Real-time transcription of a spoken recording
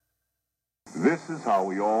This is how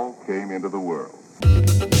we all came into the world.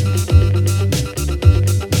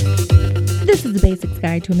 This is the Basics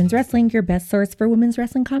Guide to Women's Wrestling, your best source for women's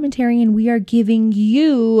wrestling commentary, and we are giving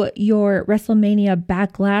you your WrestleMania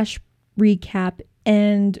Backlash recap,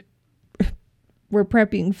 and we're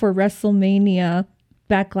prepping for WrestleMania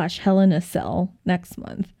Backlash Hell in a Cell next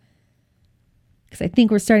month. Because I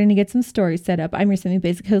think we're starting to get some stories set up. I'm your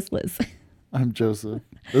semi-basic host, Liz. I'm Joseph.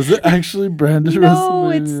 Is it actually branded No,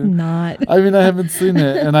 WrestleMania? it's not. I mean, I haven't seen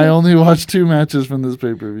it, and I only watched 2 matches from this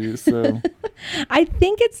pay-per-view, so... I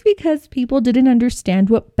think it's because people didn't understand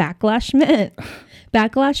what Backlash meant.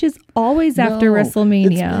 Backlash is always after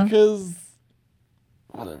WrestleMania. It's because...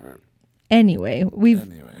 Whatever. Anyway.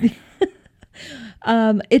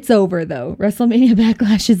 It's over, though. WrestleMania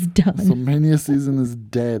Backlash is done. WrestleMania season is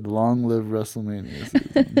dead. Long live WrestleMania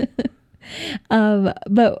season.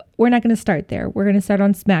 But we're not going to start there. We're going to start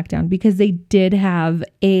on SmackDown because they did have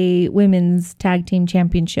a women's tag team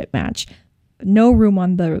championship match. No room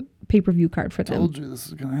on the pay-per-view card for them. Told you this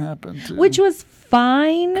is going to happen, too. Which was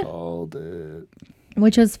fine. Called it.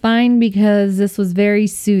 Which was fine because this was very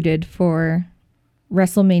suited for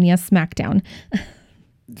WrestleMania SmackDown.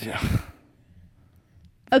 Yeah.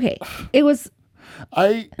 Okay, it was...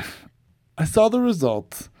 I saw the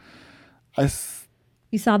results.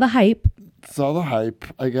 You saw the hype. Saw the hype.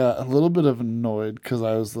 I got a little bit of annoyed because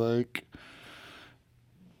I was like,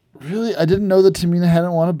 really? I didn't know that Tamina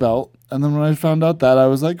hadn't won a belt. And then when I found out that, I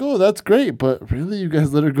was like, oh, that's great. But really, you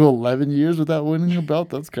guys let her go 11 years without winning a belt?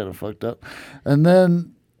 That's kind of fucked up. And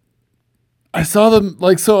then I saw them,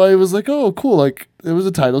 like, so I was like, oh, cool. Like, it was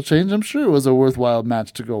a title change. I'm sure it was a worthwhile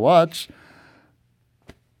match to go watch.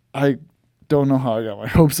 I don't know how I got my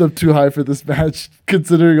hopes up too high for this match,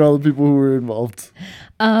 considering all the people who were involved.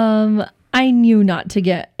 I knew not to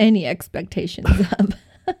get any expectations up.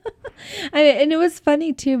 And it was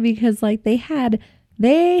funny too because like they had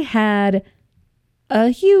a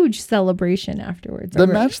huge celebration afterwards. The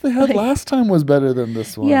match they had last time was better than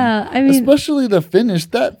this one. Yeah, I mean, especially the finish.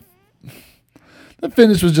 The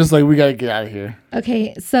finish was just like, we gotta get out of here.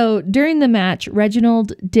 Okay, so during the match,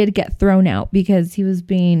 Reginald did get thrown out because he was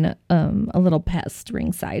being a little pest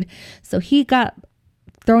ringside. So he got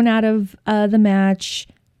thrown out of the match.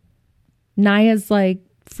 Nia's like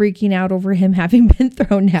freaking out over him having been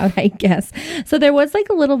thrown out, I guess. So there was like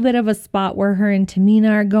a little bit of a spot where her and Tamina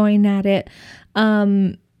are going at it.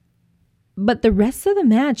 But the rest of the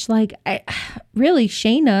match, like, really,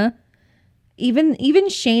 Shayna, even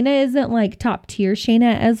Shayna isn't like top tier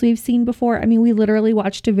Shayna as we've seen before. I mean, we literally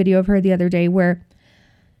watched a video of her the other day where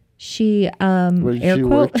she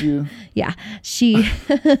worked you? Yeah, she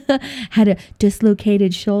had a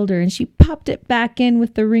dislocated shoulder and she popped it back in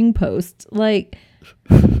with the ring post. Like,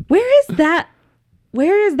 where is that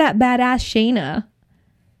badass Shayna?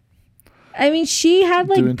 I mean, she had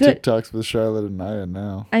like doing good TikToks with Charlotte and Nia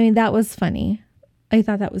now. I mean, that was funny. I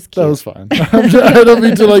thought that was cute. That was fine. I don't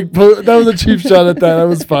mean to like that was a cheap shot at that. That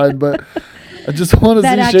was fine, but I just want to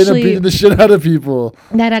see Shayna beating the shit out of people.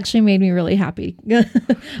 That actually made me really happy.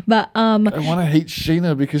 But I want to hate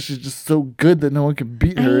Shayna because she's just so good that no one can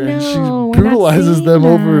beat her, and she we're brutalizes them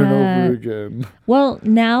over and over again. Well,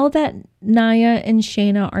 now that Nia and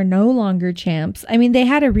Shayna are no longer champs, I mean, they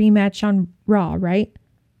had a rematch on Raw, right?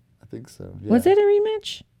 I think so. Yeah. Was it a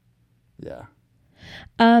rematch? Yeah.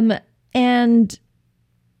 And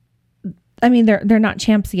I mean, they're not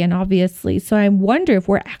champs again, obviously. So I wonder if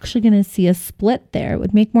we're actually going to see a split there. It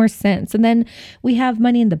would make more sense. And then we have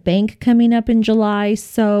Money in the Bank coming up in July.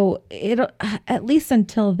 So it'll, at least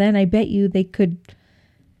until then, I bet you they could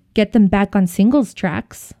get them back on singles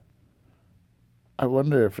tracks. I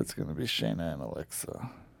wonder if it's going to be Shayna and Alexa.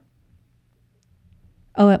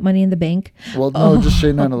 Oh, at Money in the Bank? Well, no, just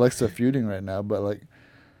Shayna and Alexa feuding right now. But like,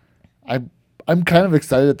 I'm kind of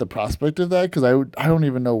excited at the prospect of that because I don't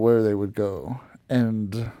even know where they would go,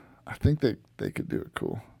 and I think they could do it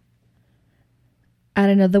cool. I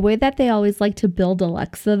don't know, the way that they always like to build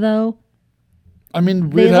Alexa though. I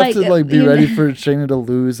mean, we'd have to like be ready for Shayna to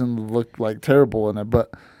lose and look like terrible in it,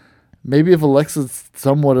 but maybe if Alexa's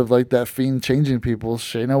somewhat of like that fiend changing people,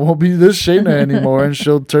 Shayna won't be this Shayna anymore, and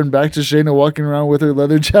she'll turn back to Shayna walking around with her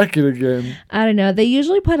leather jacket again. I don't know. They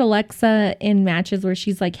usually put Alexa in matches where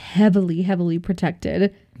she's like heavily, heavily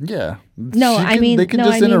protected. Yeah. No, they can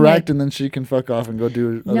just interact and then she can fuck off and go do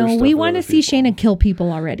other stuff. No, we want to see Shayna kill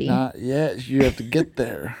people already. Not yet. You have to get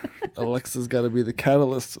there. Alexa's got to be the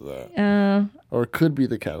catalyst to that. Or could be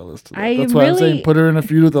the catalyst to that. That's why I'm saying put her in a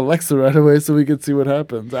feud with Alexa right away so we can see what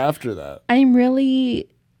happens after that. I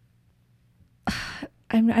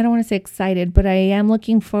don't want to say excited, but I am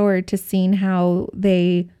looking forward to seeing how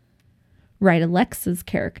they write Alexa's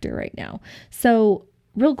character right now. So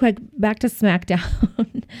real quick, back to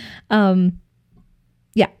SmackDown.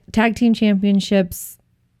 Yeah, tag team championships.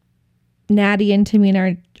 Natty and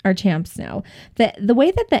Tamina are champs now. The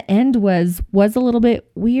way that the end was a little bit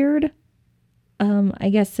weird. I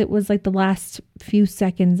guess it was like the last few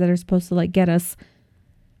seconds that are supposed to like get us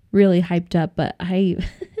really hyped up, but I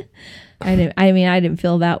didn't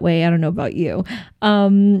feel that way. I don't know about you.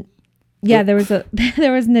 Yeah, there was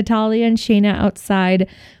Natalya and Shayna outside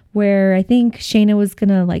where I think Shayna was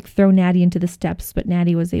gonna like throw Natty into the steps, but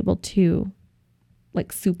Natty was able to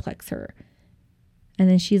like suplex her. And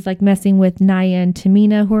then she's like messing with Nia and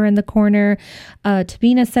Tamina who are in the corner.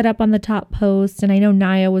 Tamina set up on the top post, and I know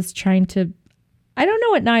Nia was trying to, I don't know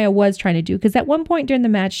what Nia was trying to do, because at one point during the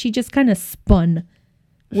match, she just kind of spun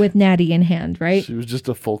with Natty in hand, right? She was just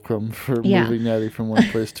a fulcrum for moving Natty from one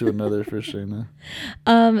place to another for Shayna.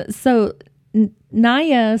 So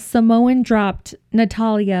Nia Samoan dropped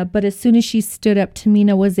Natalya, but as soon as she stood up,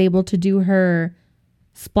 Tamina was able to do her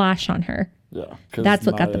splash on her. Yeah, that's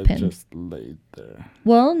what got the pin. Just laid there.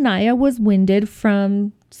 Well, Nia was winded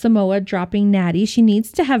from Samoa dropping Natty. She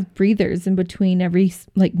needs to have breathers in between every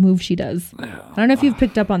like move she does. Yeah. I don't know if you've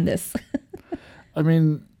picked up on this. I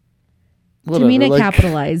mean, whatever. Tamina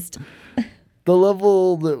capitalized. The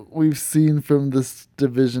level that we've seen from this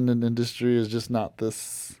division and industry is just not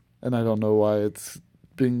this, and I don't know why it's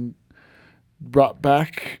being brought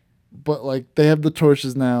back. But like they have the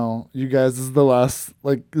torches now. You guys, this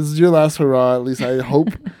is your last hurrah. At least I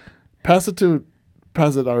hope. Pass it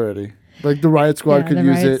already. Like the Riot Squad could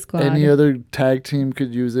use it. Squad. Any other tag team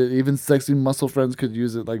could use it. Even Sexy Muscle Friends could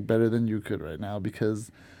use it like better than you could right now, because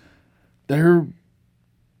their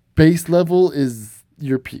base level is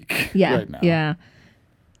your peak right now. Yeah.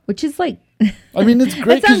 Which is like, I mean, it's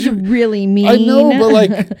great. That sounds really mean. I know, but like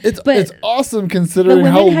it's awesome considering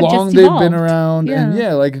how long they've been around, and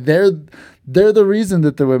like they're the reason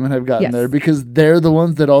that the women have gotten there, because they're the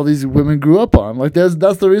ones that all these women grew up on. Like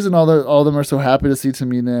that's the reason all of them are so happy to see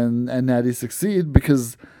Tamina and Natty succeed,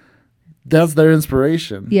 because that's their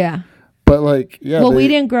inspiration. Yeah. But like, well, we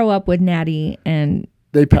didn't grow up with Natty and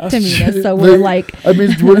they passed Tamina, so we're like, I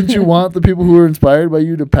mean, wouldn't you want the people who were inspired by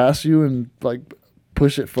you to pass you and like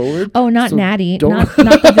push it forward? Oh, not Natty. Not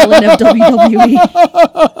the villain of WWE.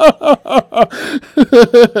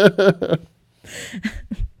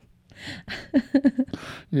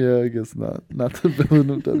 Yeah, I guess not. Not the villain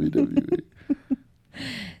of WWE.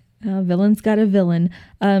 Villain's got a villain.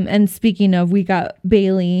 And speaking of, we got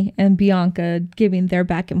Bayley and Bianca giving their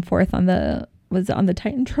back and forth on the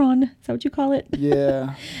Titantron. Is that what you call it?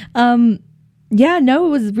 Yeah. Yeah,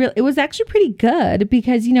 no, it was actually pretty good,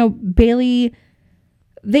 because, you know, Bayley,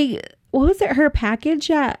 what was it? Her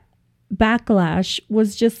package at Backlash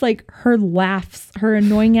was just like her laughs, her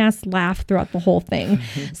annoying ass laugh throughout the whole thing.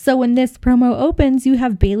 So when this promo opens, you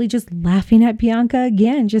have Bayley just laughing at Bianca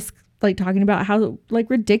again, just like talking about how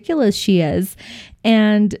like ridiculous she is.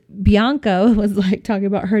 And Bianca was like talking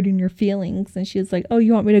about hurting your feelings. And she was like, oh,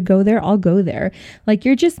 you want me to go there? I'll go there. Like,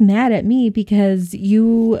 you're just mad at me because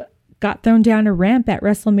you got thrown down a ramp at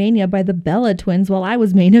WrestleMania by the Bella twins while I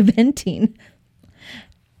was main eventing.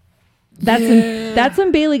 That's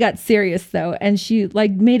when Bayley got serious though, and she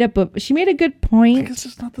like made a good point. I think it's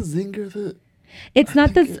just not the zinger that it's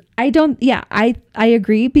not this. I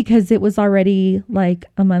agree, because it was already like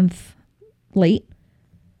a month late.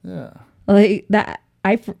 Yeah. Like that.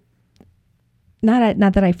 Not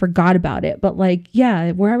that I forgot about it, but like,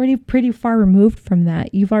 yeah, we're already pretty far removed from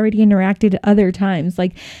that. You've already interacted other times.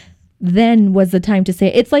 Like, then was the time to say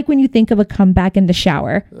it. It's like when you think of a comeback in the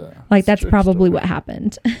shower. Yeah, like that's probably what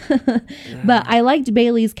happened. But I liked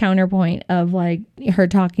Bayley's counterpoint of like her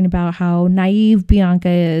talking about how naive Bianca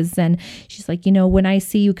is, and she's like, you know, when I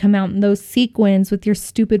see you come out in those sequins with your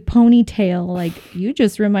stupid ponytail, like you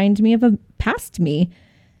just remind me of a past me.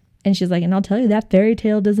 And she's like, and I'll tell you, that fairy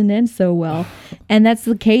tale doesn't end so well. And that's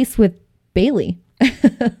the case with Bayley.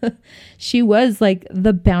 She was like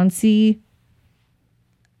the bouncy,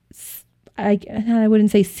 I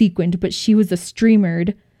wouldn't say sequined, but she was a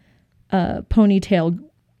streamered ponytail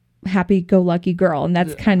happy-go-lucky girl, and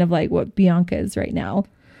that's kind of like what Bianca is right now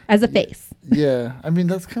as a face. Yeah, I mean,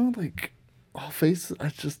 that's kind of like all faces. I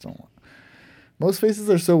just don't. Most faces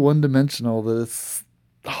are so one-dimensional that it's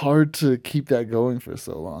hard to keep that going for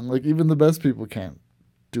so long. Like, even the best people can't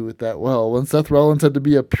do it that well. When Seth Rollins had to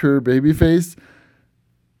be a pure baby face,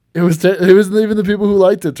 it wasn't even the people who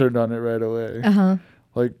liked it turned on it right away.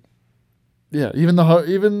 Like, yeah,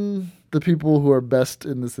 even the people who are best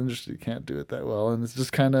in this industry can't do it that well, and it's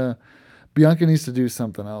just kind of Bianca needs to do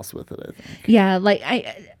something else with it, I think. Yeah, like I'm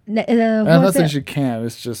not saying she can.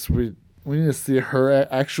 It's just We need to see her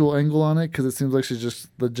actual angle on it because it seems like she's just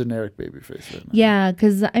the generic babyface right now. Yeah,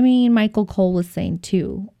 because I mean, Michael Cole was saying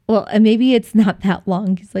too. Well, and maybe it's not that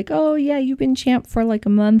long. He's like, oh yeah, you've been champ for like a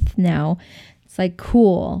month now. It's like,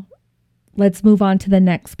 cool. Let's move on to the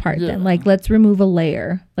next part then. Like, let's remove a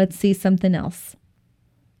layer. Let's see something else.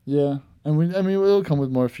 Yeah, and it'll come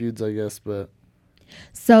with more feuds, I guess. But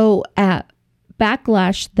so at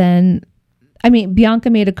Backlash, then, I mean, Bianca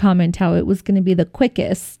made a comment how it was going to be the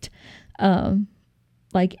quickest,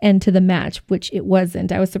 like end to the match, which it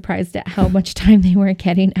wasn't. I was surprised at how much time they weren't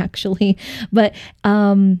getting actually, but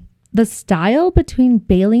the style between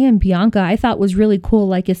Bayley and Bianca I thought was really cool,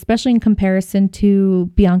 like especially in comparison to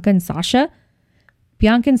Bianca and Sasha.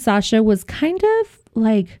 Bianca and Sasha was kind of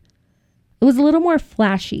like, it was a little more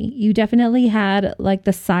flashy. You definitely had like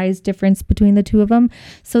the size difference between the two of them,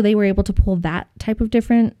 so they were able to pull that type of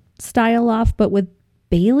different style off. But with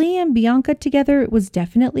Bayley and Bianca together, it was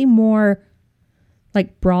definitely more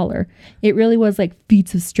like brawler. It really was like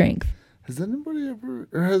feats of strength. Has anybody ever,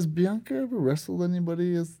 or has Bianca ever wrestled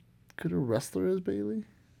anybody as good a wrestler as Bayley?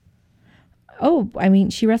 Oh, I mean,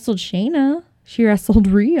 she wrestled Shayna. She wrestled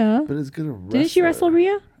Rhea. But as good a wrestler. Didn't she wrestle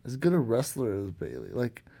Rhea? As good a wrestler as Bayley.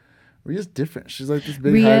 Like, Rhea's different. She's like this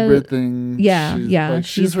big Rhea, hybrid thing. Yeah.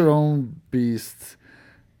 She's her own beast.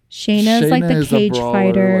 Shayna's like the cage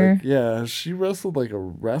fighter. Like, yeah, she wrestled like a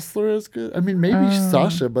wrestler as good. I mean, maybe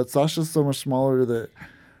Sasha, but Sasha's so much smaller that,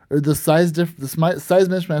 or the size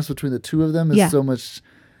mismatch between the two of them is so much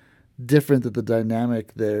different that the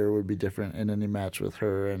dynamic there would be different in any match with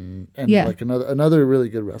her and like another really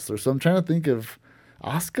good wrestler. So I'm trying to think of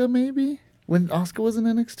Asuka maybe when Asuka was in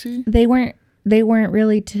NXT. They weren't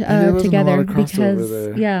really together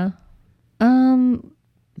because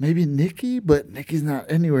maybe Nikki, but Nikki's not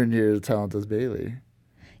anywhere near as talented as Bayley.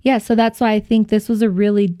 Yeah, so that's why I think this was a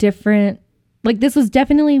really different, like this was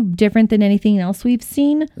definitely different than anything else we've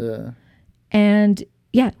seen. Yeah. And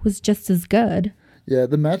yeah, it was just as good. Yeah,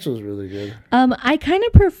 the match was really good. I kind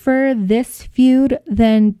of prefer this feud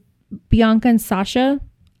than Bianca and Sasha,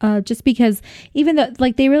 just because even though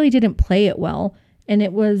like they really didn't play it well, and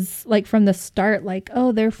it was like from the start, like,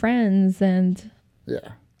 oh, they're friends, and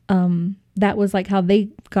that was like how they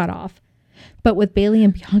got off. But with Bayley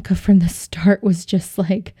and Bianca from the start was just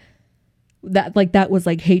like that was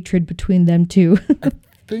like hatred between them two. I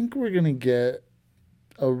think we're gonna get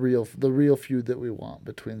the real feud that we want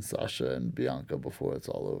between Sasha and Bianca before it's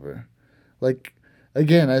all over. Like,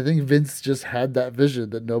 again, I think Vince just had that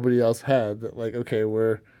vision that nobody else had, that like, okay,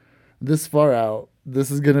 we're this far out.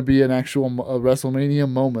 This is going to be an actual WrestleMania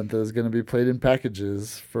moment that is going to be played in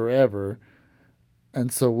packages forever.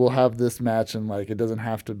 And so we'll have this match, and like it doesn't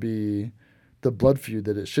have to be the blood feud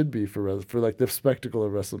that it should be for like the spectacle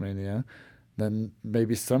of WrestleMania. Then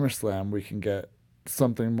maybe SummerSlam we can get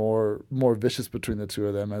something more vicious between the two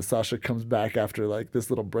of them as Sasha comes back after like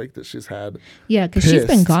this little break that she's had. Yeah, because she's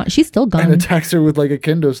been gone. She's still gone. And attacks her with like a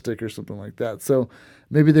kendo stick or something like that. So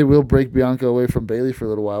maybe they will break Bianca away from Bayley for a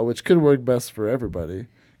little while, which could work best for everybody.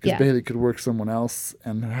 Because Bayley could work someone else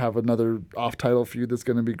and have another off-title feud that's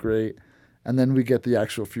going to be great. And then we get the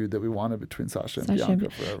actual feud that we wanted between Sasha and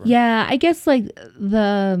Bianca forever. Yeah, I guess like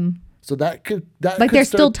so that could there's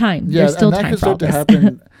still time. Yeah, there's still and that time could start to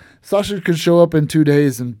happen. Sasha could show up in 2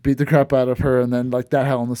 days and beat the crap out of her, and then like that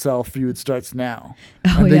Hell in a Cell feud starts now.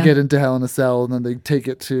 And they get into Hell in a Cell, and then they take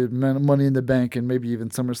it to Money in the Bank and maybe even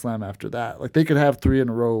SummerSlam after that. Like they could have 3 in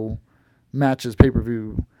a row matches,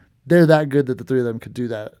 pay-per-view. They're that good that the 3 of them could do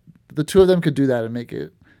that. The 2 of them could do that and make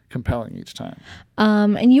it compelling each time.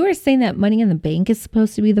 And you were saying that Money in the Bank is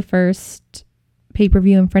supposed to be the first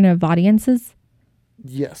pay-per-view in front of audiences?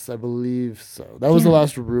 Yes, I believe so. That was the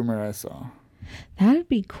last rumor I saw. That'd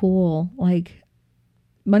be cool. Like,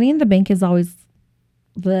 Money in the Bank is always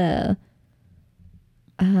the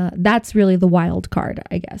that's really the wild card,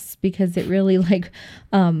 I guess, because it really like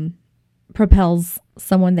propels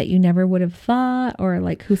someone that you never would have thought, or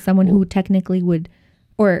like who technically would,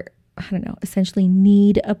 or I don't know, essentially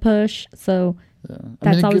need a push. So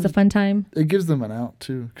that's always a fun time. It gives them an out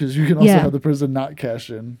too, because you can also have the person not cash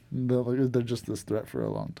in. They're just this threat for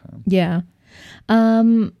a long time. Yeah.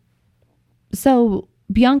 So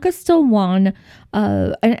Bianca still won.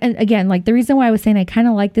 And again, like the reason why I was saying I kind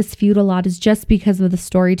of like this feud a lot is just because of the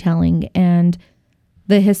storytelling and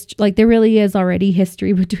the history. Like there really is already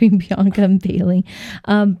history between Bianca and Bayley.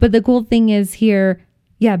 But the cool thing is here,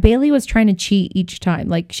 Bayley was trying to cheat each time.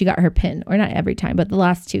 Like she got her pin, or not every time, but the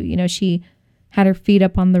last 2, she had her feet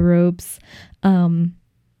up on the ropes.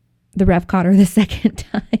 The ref caught her the second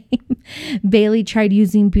time. Bayley tried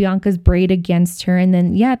using Bianca's braid against her. And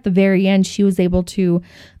then, at the very end, she was able to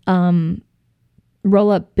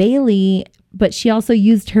roll up Bailey, but she also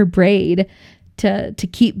used her braid to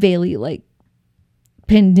keep Bailey like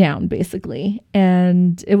pinned down basically.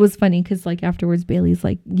 And it was funny because like afterwards Bailey's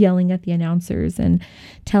like yelling at the announcers and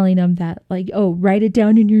telling them that like, oh, write it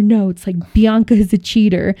down in your notes, like Bianca is a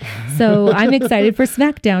cheater. So I'm excited for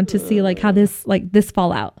SmackDown to see like how this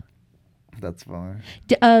fall out. That's funny.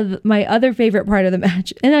 My other favorite part of the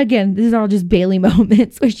match, and again, these are all just Bailey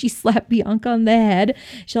moments where she slapped Bianca on the head.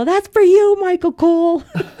 She's like, "That's for you, Michael Cole."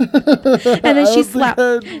 And then she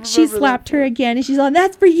slapped her again, and she's like,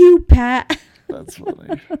 "That's for you, Pat." That's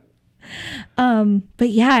funny. But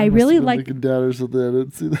yeah, I really like. I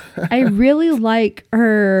didn't see that. I really like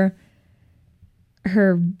her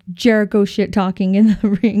Jericho shit talking in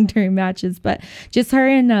the ring during matches, but just her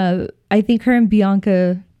and I think her and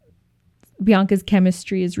Bianca's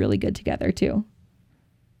chemistry is really good together too.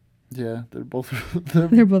 Yeah, they're both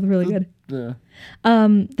really good. Yeah.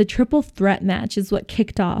 The triple threat match is what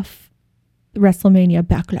kicked off WrestleMania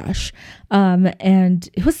Backlash. And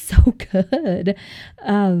it was so good.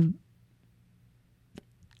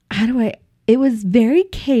 It was very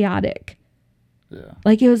chaotic. Yeah.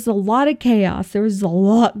 Like it was a lot of chaos. There was a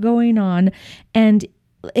lot going on, and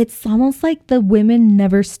it's almost like the women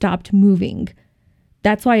never stopped moving.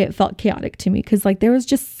 That's why it felt chaotic to me, because like there was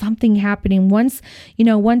just something happening. Once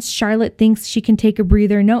Charlotte thinks she can take a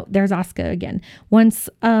breather, no, there's Asuka again. Once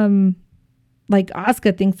like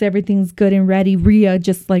Asuka thinks everything's good and ready, Rhea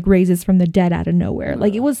just like raises from the dead out of nowhere.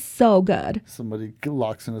 Like it was so good. Somebody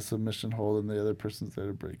locks in a submission hold and the other person's there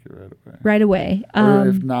to break it right away. Right away. Or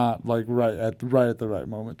if not, like right at the right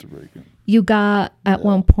moment to break it. You got at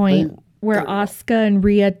one point where Asuka and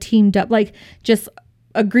Rhea teamed up, like just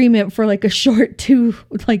agreement for like a short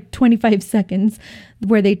 25 seconds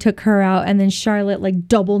where they took her out, and then Charlotte like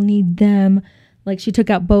double kneed them, like she took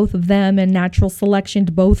out both of them and natural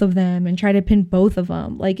selectioned both of them and tried to pin both of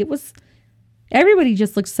them. Like everybody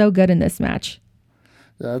just looked so good in this match.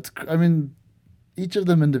 Yeah, each of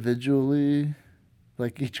them individually,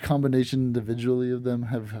 like each combination individually of them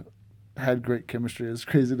have had great chemistry. It's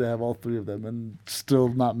crazy to have all three of them and still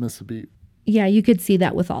not miss a beat. Yeah, you could see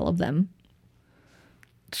that with all of them.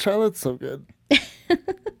 Charlotte's so good.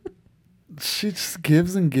 She just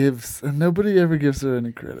gives and gives, and nobody ever gives her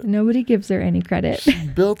any credit. Nobody gives her any credit. She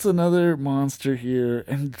built another monster here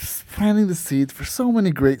and just planting the seeds for so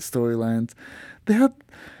many great storylines. They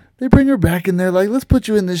bring her back in there like, let's put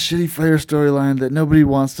you in this shitty Flair storyline that nobody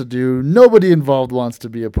wants to do, nobody involved wants to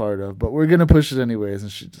be a part of, but we're going to push it anyways.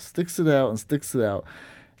 And she just sticks it out.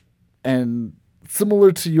 And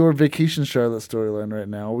similar to your Vacation Charlotte storyline right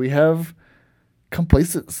now, we have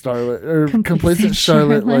complacent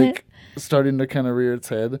Charlotte like starting to kind of rear its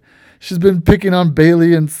head. She's been picking on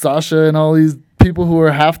Bailey and Sasha and all these people who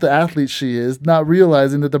are half the athletes she is, not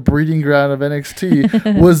realizing that the breeding ground of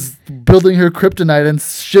NXT was building her kryptonite and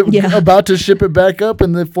about to ship it back up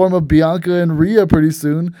in the form of Bianca and Rhea pretty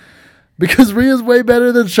soon, because Rhea's way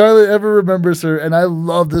better than Charlotte ever remembers her, and I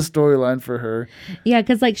love this storyline for her. Yeah,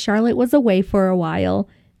 because like Charlotte was away for a while,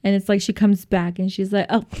 and it's like she comes back and she's like,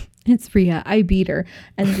 oh, it's Rhea, I beat her.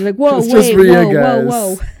 And she's like, whoa,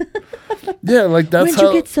 whoa. Yeah, like that's When'd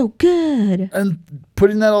you get so good? And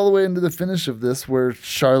putting that all the way into the finish of this, where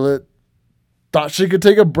Charlotte thought she could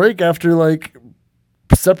take a break after like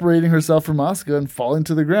separating herself from Asuka and falling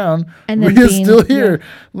to the ground. And then Rhea's still here. Yeah.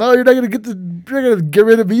 No, you're not gonna get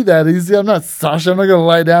rid of me that easy. I'm not Sasha. I'm not gonna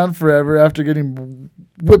lie down forever after getting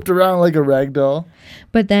whipped around like a rag doll.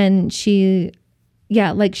 But then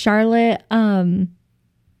like Charlotte,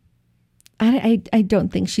 I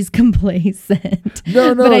don't think she's complacent.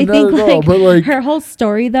 No, but I think like, all. But like her whole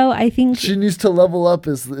story, though, I think she needs to level up.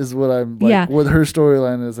 Is what I'm like. Yeah. What her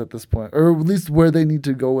storyline is at this point, or at least where they need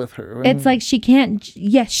to go with her. It's like she can't.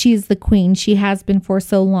 Yes, she's the queen. She has been for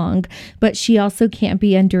so long, but she also can't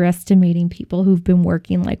be underestimating people who've been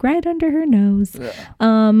working like right under her nose.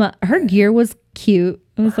 Yeah. Her gear was cute.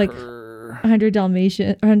 It was like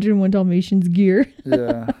 101 Dalmatians gear.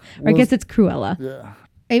 Yeah. Or I guess it's Cruella. Yeah.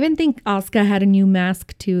 I even think Asuka had a new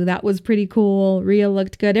mask too. That was pretty cool. Rhea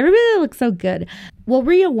looked good. Everybody looked so good. Well,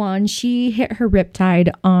 Rhea won. She hit her riptide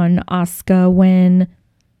on Asuka when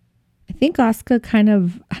I think Asuka kind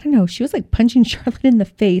of, I don't know, she was like punching Charlotte in the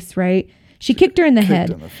face, right? She kicked her in the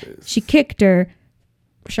head. She kicked her.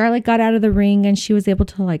 Charlotte got out of the ring and she was able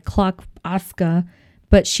to like clock Asuka,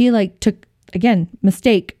 but she like took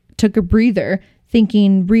a breather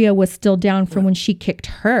thinking Rhea was still down from when she kicked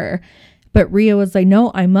her. But Rhea was like, no,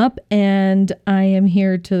 I'm up and I am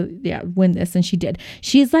here to win this. And she did.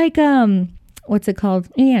 She's like, what's it called?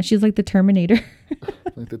 Yeah, she's like the Terminator.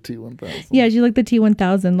 Like the T-1000. Yeah, she's like the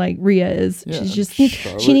T-1000 like Rhea is. Yeah, she's just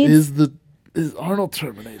Charlotte is the is Arnold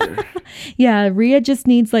Terminator. Yeah, Rhea just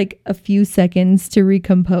needs like a few seconds to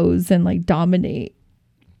recompose and like dominate.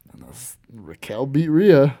 Raquel beat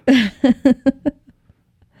Rhea.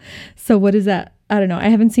 So what is that? I don't know. I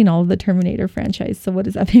haven't seen all of the Terminator franchise. So what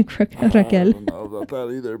does that make Raquel? I don't know about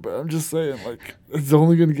that either, but I'm just saying, like, it's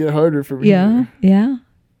only going to get harder for me. Yeah, yeah.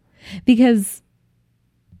 Because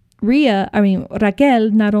Raquel,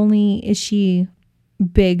 not only is she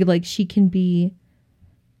big, like she can be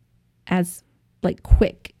as like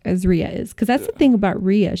quick as Rhea is. Because that's the thing about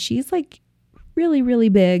Rhea. She's like really, really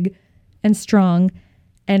big and strong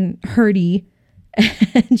and herdy.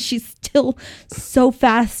 And she's still so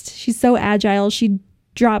fast. She's so agile. She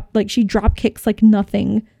drop kicks like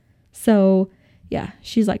nothing. So yeah,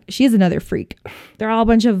 she's another freak. They're all a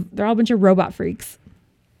bunch of robot freaks.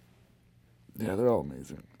 Yeah, they're all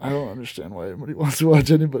amazing. I don't understand why anybody wants to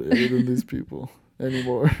watch anybody other than these people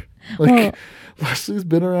anymore. Like, Lashley's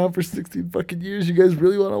been around for 16 fucking years. You guys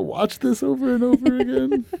really want to watch this over and over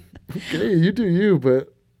again? Okay, you do you,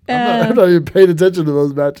 but I'm not even paying attention to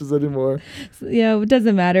those matches anymore. Yeah, it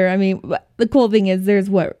doesn't matter. I mean, the cool thing is there's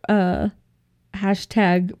hashtag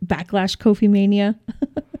backlash Kofi Mania.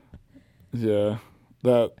 Yeah,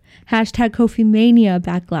 that hashtag Kofi Mania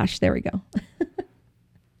backlash. There we go.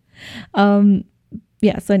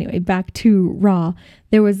 Yeah, so anyway, back to Raw.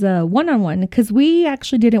 There was a one-on-one because we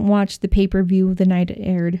actually didn't watch the pay-per-view the night it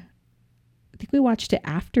aired. I think we watched it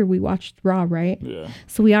after we watched Raw, right? Yeah.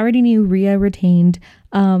 So we already knew Rhea retained.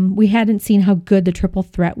 We hadn't seen how good the triple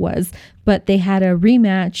threat was, but they had a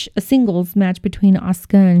rematch, a singles match between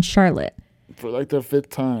Asuka and Charlotte. For like the 5th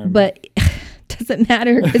time. But doesn't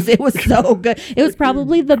matter because it was so good. It was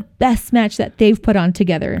probably the best match that they've put on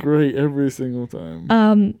together. Great every single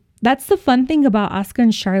time. That's the fun thing about Asuka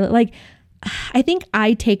and Charlotte. Like, I think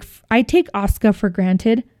I take Asuka for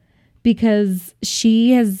granted because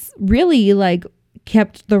she has really like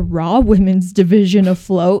kept the Raw women's division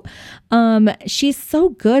afloat. She's so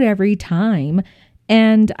good every time.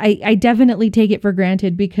 And I definitely take it for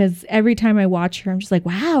granted because every time I watch her, I'm just like,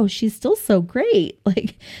 wow, she's still so great.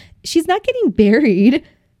 Like, she's not getting buried.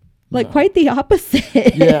 Like, quite the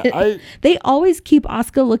opposite. Yeah, they always keep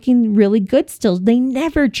Asuka looking really good still. They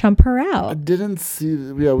never chump her out. we didn't see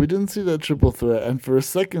that triple threat. And for a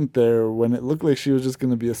second there, when it looked like she was just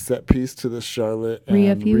going to be a set piece to the Charlotte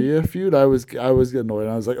and Rhea feud, I was annoyed.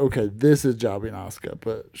 I was like, okay, this is jobbing Asuka.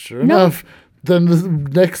 But sure enough, then the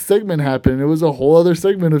next segment happened. It was a whole other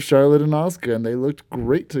segment of Charlotte and Asuka, and they looked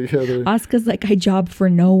great together. Asuka's like, I job for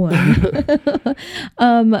no one.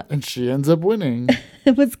 And she ends up winning.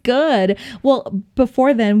 It was good. Well,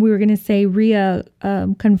 before then, we were going to say Rhea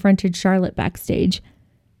confronted Charlotte backstage,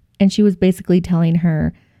 and she was basically telling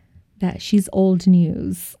her that she's old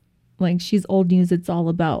news. Like, she's old news. It's all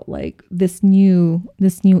about like this new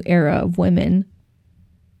era of women.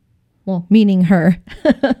 Well, meaning her.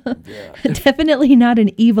 Yeah. Definitely not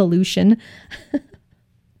an evolution.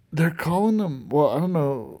 They're calling them, well, I don't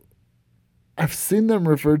know. I've seen them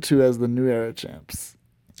referred to as the New Era champs.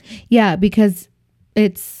 Yeah, because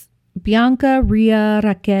it's Bianca, Rhea,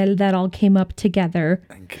 Raquel that all came up together.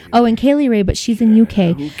 And Kaylee Ray, but she's in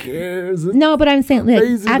UK. Who cares? No, but I'm saying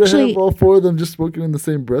Amazing actually, to have all 4 of them just spoken in the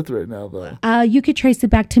same breath right now, though. You could trace it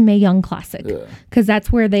back to Mae Young Classic because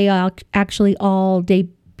that's where they actually all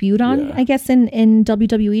debuted on, I guess, in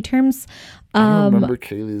WWE terms. I don't remember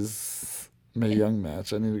Kaylee's Mae Young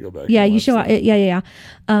match. I need to go back. Yeah, you should. Yeah.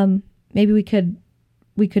 Maybe we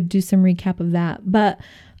could do some recap of that, but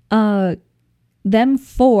them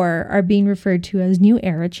 4 are being referred to as New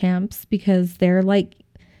Era champs because they're like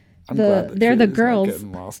they're the girls. Not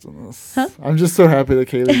getting lost in this. Huh? I'm just so happy that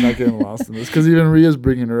Kaylee's not getting lost in this because even Rhea's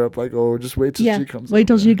bringing her up like, oh, just wait till she comes. Wait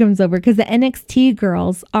till she comes over because the NXT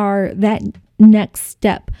girls are that next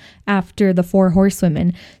step after the 4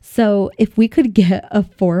 horsewomen. So if we could get a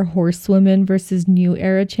 4 horsewomen versus New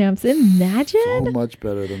Era champs, imagine. So much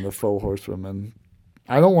better than the faux horsewomen.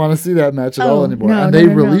 I don't want to see that match at all anymore. And they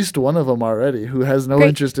released one of them already who has no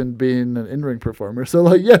interest in being an in-ring performer. So,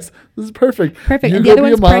 like, yes, this is perfect. Perfect. You and go the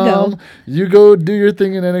other be one's a mom. You go do your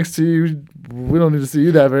thing in NXT. We don't need to see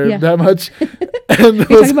you that much. And you're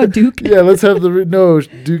talking about Duke? Yeah, let's have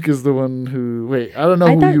Duke is the one who... Wait, I don't know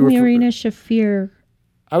who you refer... Marina Shafir...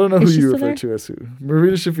 I don't know who you refer to as who.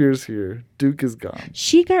 Marina Shafir's here. Duke is gone.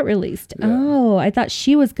 She got released. Yeah. Oh, I thought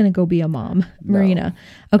she was going to go be a mom. Marina.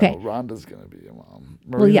 Okay. No, Ronda's going to be a mom.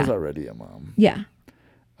 Marina's already a mom. Yeah.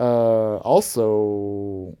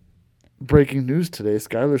 Also, breaking news today,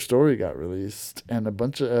 Skylar Story got released, and a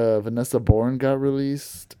bunch of Vanessa Bourne got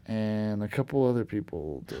released, and a couple other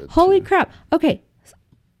people did. Holy crap. Okay.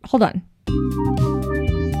 Hold on.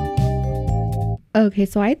 Okay,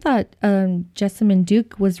 so I thought Jessamine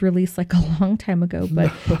Duke was released like a long time ago,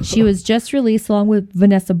 but she was just released along with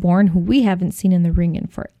Vanessa Bourne, who we haven't seen in the ring in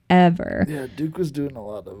forever. Yeah, Duke was doing a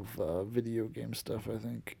lot of video game stuff, I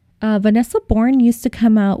think. Vanessa Bourne used to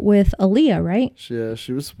come out with Aaliyah, right?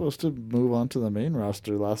 She was supposed to move on to the main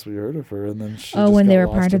roster last we heard of her, and then she When just they got were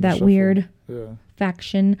lost part in of the that shuffle. weird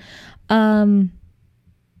faction.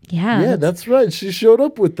 Yeah, that's right. She showed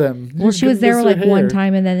up with them. Well, she was there like one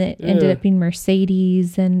time, and then it ended up being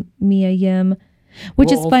Mercedes and Mia Yim,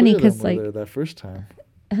 which is funny because like there that first time.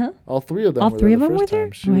 Huh? All three of them. All were three there of them the were first there?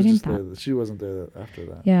 time. She Oh, I was didn't just thought. there. She wasn't there after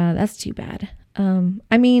that. Yeah, that's too bad.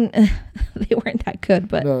 I mean, they weren't that good,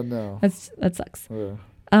 but No. that sucks.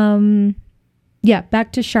 Yeah. Yeah,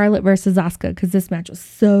 back to Charlotte versus Asuka because this match was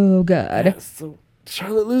so good. Yeah, so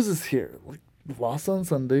Charlotte loses here. Like, lost on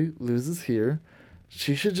Sunday, loses here.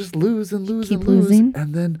 She should just lose and lose Keep and lose. losing.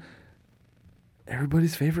 And then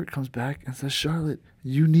everybody's favorite comes back and says, Charlotte,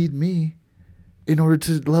 you need me in order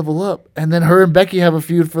to level up. And then her and Becky have a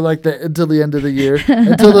feud for like until the end of the year,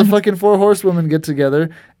 until the fucking 4 horsewomen get together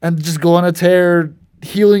and just go on a tear,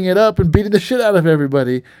 healing it up and beating the shit out of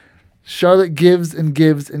everybody. Charlotte gives and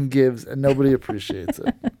gives and gives, and nobody appreciates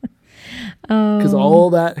it. Because all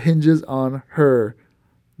that hinges on her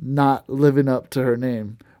not living up to her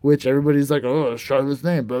name, which everybody's like, oh, it's Charlotte's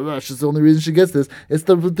name, but that's just the only reason she gets this. It's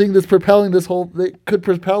the thing that's propelling this whole, that could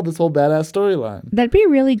propel this whole badass storyline. That'd be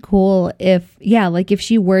really cool if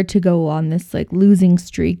she were to go on this like losing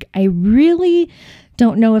streak. I really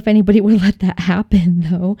don't know if anybody would let that happen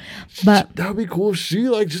though. But that would be cool if she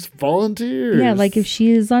like just volunteers. yeah, like if she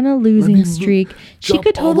is on a losing streak, she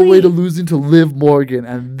could all totally the way to losing to Liv Morgan,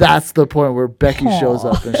 and that's the point where Becky shows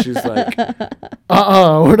up and she's like,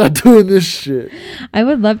 we're not doing this shit. I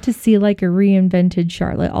would love to see like a reinvented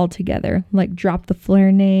Charlotte altogether. Like drop the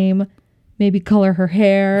Flair name, maybe color her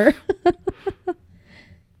hair.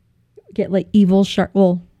 Get like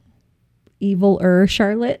evil-er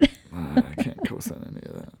Charlotte. I can't co-sign any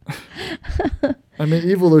of that. I mean,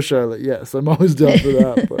 evil or Charlotte, yes. I'm always down for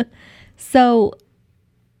that. But. So,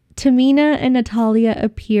 Tamina and Natalia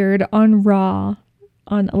appeared on Raw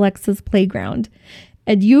on Alexa's Playground.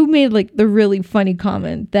 And you made like the really funny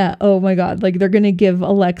comment that, oh my God, like they're going to give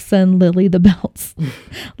Alexa and Lily the belts.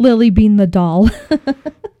 Lily being the doll.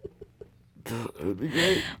 That would be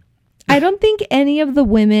great. I don't think any of the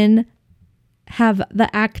women have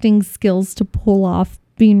the acting skills to pull off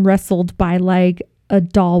being wrestled by like a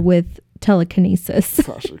doll with telekinesis.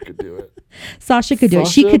 Sasha could do it. Sasha could do it.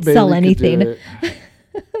 She could sell Bailey could do anything.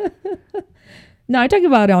 it. No, I'm talking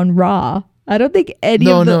about on Raw. I don't think any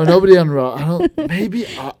No, of the... nobody on Raw. I don't. Maybe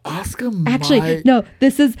Asuka Actually, might. no.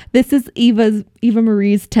 This is Eva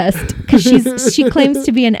Marie's test because she claims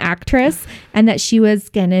to be an actress and that she was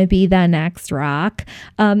gonna be the next Rock,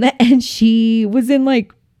 and she was in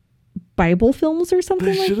like Bible films or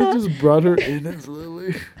something They like should have that. just brought her in as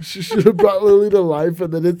Lily. She should have brought Lily to life,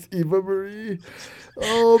 and then it's Eva Marie.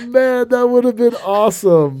 Oh man, that would have been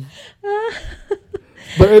awesome.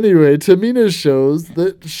 But anyway, Tamina shows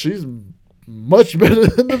that she's much better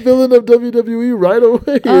than the villain of WWE right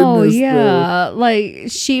away. Oh in this yeah,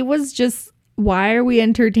 like she was just. Why are we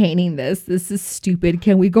entertaining this? This is stupid.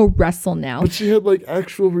 Can we go wrestle now? But she had like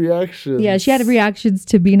actual reactions. Yeah, she had reactions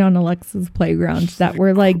to being on Alexa's Playground that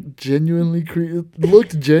were like genuinely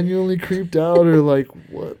looked genuinely creeped out, or like,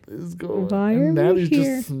 what is going Why on? are And we Natty's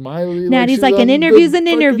here? just smiling. Natty's she's like, an on interview's the an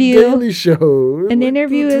fucking interview. Daily Show. An Like,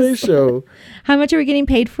 interview the Today is- Show. How much are we getting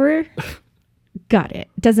paid for? Got it.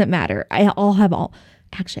 Doesn't matter. I'll have all.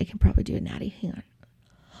 Actually, I can probably do a Natty. Hang on.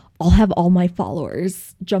 I'll have all my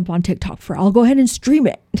followers jump on TikTok for. I'll go ahead and stream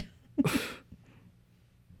it.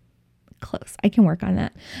 Close. I can work on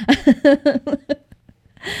that.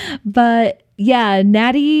 But yeah,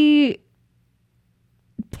 Natty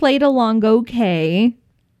played along okay,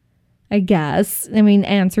 I guess. I mean,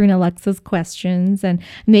 answering Alexa's questions, and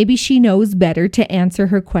maybe she knows better to answer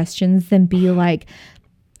her questions than be like,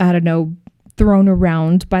 I don't know, thrown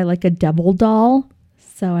around by like a devil doll.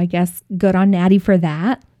 So I guess good on Natty for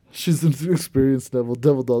that. She's an experienced devil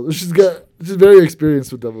doll. She's very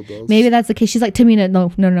experienced with devil dolls. Maybe that's the case. She's like, Tamina,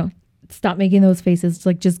 no. Stop making those faces.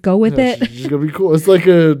 Like, just go with it. She's gonna be cool. It's like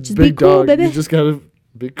a Just be big cool, dog. baby. You just gotta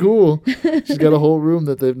be cool. She's got a whole room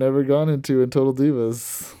that they've never gone into in Total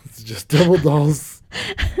Divas. It's just devil dolls.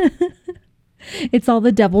 It's all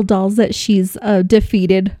the devil dolls that she's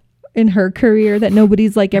defeated in her career that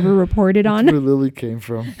nobody's like ever reported That's on. where Lily came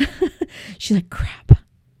from. She's like, crap.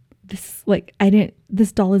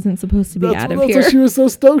 This doll isn't supposed to be out of That's here. why she was so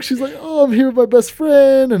stoked. She's like, oh, I'm here with my best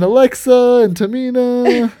friend and Alexa and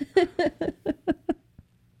Tamina.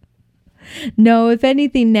 No, if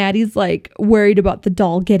anything, Natty's like worried about the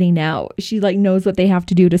doll getting out. She like knows what they have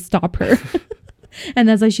to do to stop her. And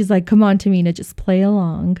that's why she's like, come on, Tamina, just play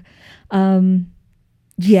along.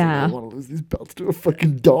 Yeah. I want to lose these belts to a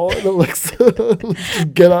fucking doll and Alexa. Let's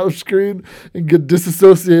just get out of screen and get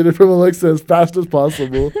disassociated from Alexa as fast as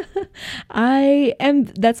possible.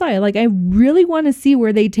 That's why I really want to see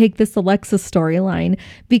where they take this Alexa storyline,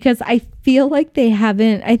 because I feel like they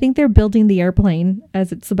haven't. I think they're building the airplane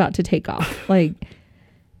as it's about to take off.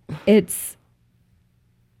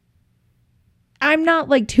 I'm not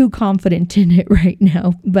like too confident in it right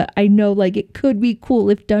now, but I know like it could be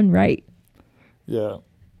cool if done right. Yeah.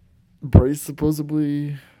 Bryce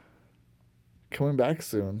supposedly coming back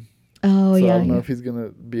soon. Oh, so yeah. I don't know if he's going to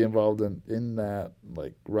be involved in that,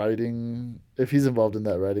 like, writing, if he's involved in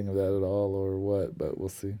that writing of that at all or what, but we'll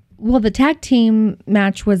see. Well, the tag team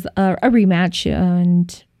match was a rematch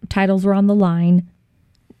and titles were on the line.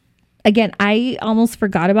 Again, I almost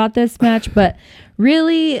forgot about this match, but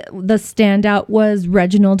really the standout was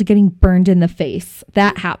Reginald getting burned in the face.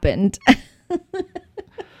 That happened.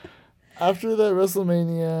 After that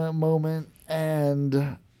WrestleMania moment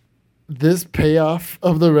and this payoff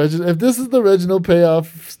of the Reginald, if this is the Reginald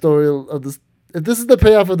payoff story of this, if this is the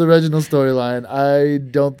payoff of the Reginald storyline, I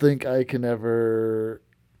don't think I can ever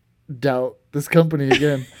doubt this company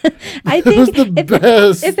again. I think it was the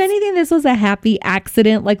best. If anything, this was a happy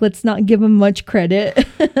accident. Like, let's not give them much credit,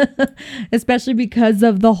 especially because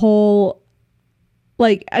of the whole.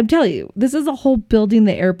 Like, I'm telling you, this is a whole building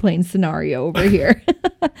the airplane scenario over here.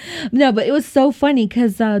 No, but it was so funny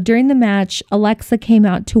because during the match, Alexa came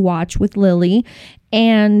out to watch with Lily,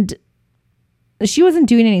 and she wasn't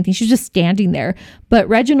doing anything. She was just standing there. But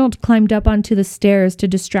Reginald climbed up onto the stairs to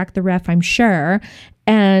distract the ref, I'm sure.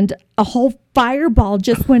 And a whole fireball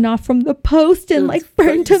just went off from the post and like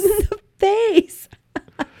burned him in the face.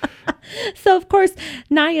 So of course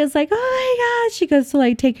Naya's like, oh my god, she goes to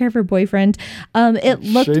like take care of her boyfriend.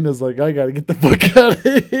 Shayna's like, I gotta get the fuck out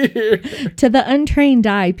of here. To the untrained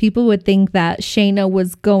eye, people would think that Shayna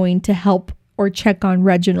was going to help or check on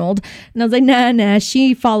Reginald, and I was like, nah,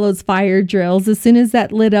 she follows fire drills. As soon as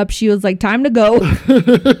that lit up, she was like, time to go.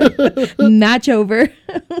 Match over.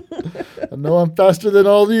 I know I'm faster than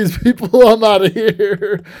all these people. I'm out of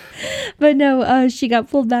here. But no, she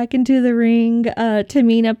got pulled back into the ring.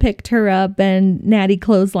 Tamina picked her up and Natty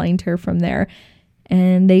clotheslined her from there.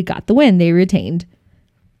 And they got the win. They retained.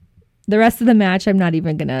 The rest of the match, I'm not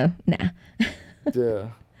even gonna, Yeah.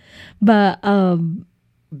 But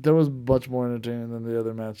that was much more entertaining than the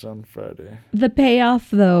other match on Friday. The payoff,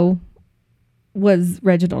 though, was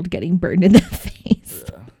Reginald getting burned in the face.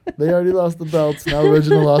 Yeah. They already lost the belts. Now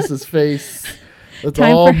Reginald lost his face. Let's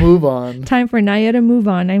all move on. Time for Nia to move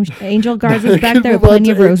on. Angel Garza's back there with move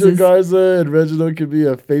plenty of roses. Angel Garza and Reginald could be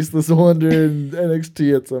a faceless wonder in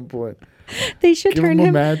NXT at some point. They should turn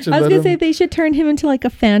him. I was gonna say they should turn him into like a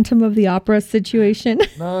Phantom of the Opera situation.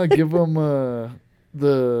 Nah, give him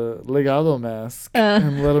the Legado mask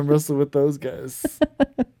and let him wrestle with those guys.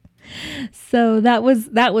 So that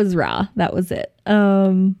was Raw. That was it.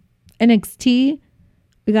 NXT,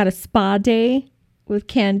 we got a spa day with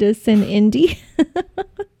Candice and Indy.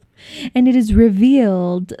 And it is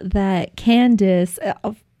revealed that Candice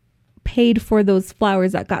paid for those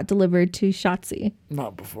flowers that got delivered to Shotzi.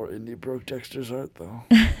 Not before Indy broke Dexter's heart, though.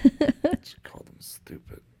 She called him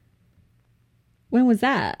stupid. When was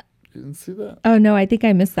that? You didn't see that? Oh, no, I think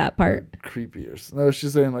I missed that part. Creepy or no,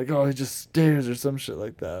 she's saying like, oh, he just stares or some shit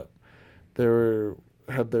like that. They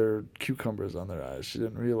had their cucumbers on their eyes. She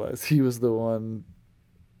didn't realize he was the one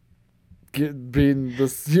he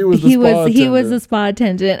was the spa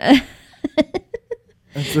attendant.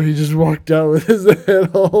 And so he just walked out with his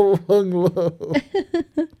head all hung low.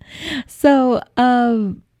 So,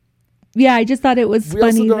 yeah, I just thought it was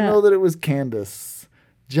funny. We also don't know that it was Candice.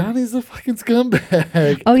 Johnny's a fucking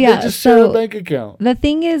scumbag. Oh, yeah. They just shared a bank account. The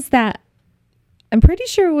thing is that I'm pretty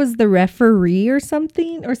sure it was the referee or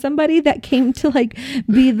something, or somebody that came to like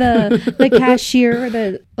be the cashier, or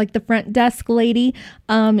the front desk lady.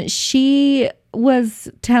 She was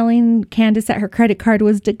telling Candice that her credit card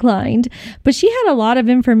was declined, but she had a lot of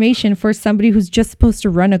information for somebody who's just supposed to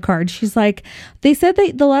run a card. She's like, they said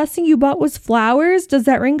that the last thing you bought was flowers. Does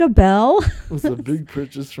that ring a bell? It was a big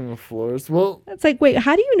purchase from a florist. Well, it's like, wait,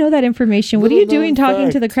 how do you know that information? What are you doing talking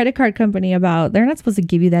to the credit card company about? They're not supposed to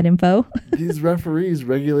give you that info. These referees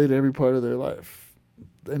regulate every part of their life.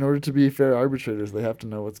 In order to be fair arbitrators, they have to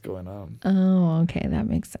know what's going on. Oh, okay. That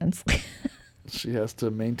makes sense. She has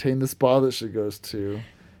to maintain the spa that she goes to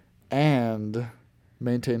and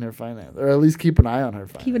maintain her finance, or at least keep an eye on her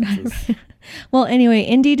finances. Keep an eye. Well, anyway,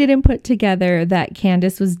 Indy didn't put together that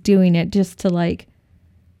Candace was doing it just to like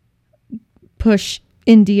push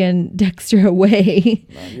Indy and Dexter away.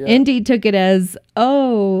 Indy took it as,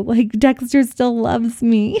 oh, like Dexter still loves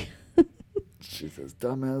me. She says,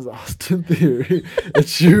 dumbass Austin theory. And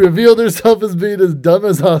she revealed herself as being as dumb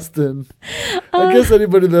as Austin. I guess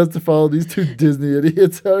anybody that has to follow these two Disney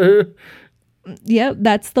idiots are. Yep,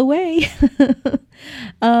 that's the way.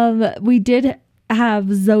 We did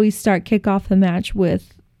have Zoe Stark kick off the match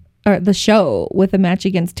the show with a match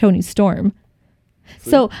against Toni Storm.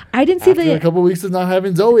 So I didn't see After a couple weeks of not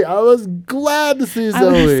having Zoe, I was glad to see Zoe.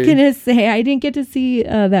 I was gonna say I didn't get to see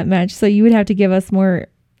that match, so you would have to give us more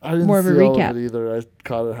of a recap. All of it either. I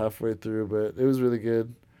caught it halfway through, but it was really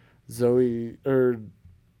good.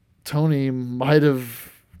 Toni might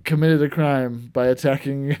have committed a crime by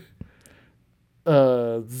attacking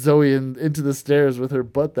Zoe into the stairs with her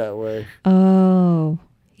butt that way. Oh,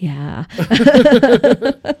 yeah.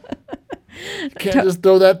 Can't just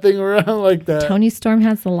throw that thing around like that. Toni Storm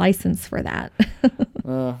has the license for that.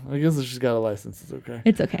 I guess if she's got a license, it's okay.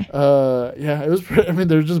 It's okay. Yeah, it was. I mean,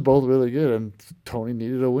 they're just both really good, and Toni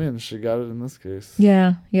needed a win. She got it in this case.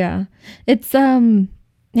 Yeah. It's man,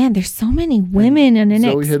 there's so many women in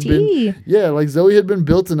NXT. Zoe had been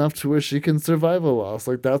built enough to where she can survive a loss.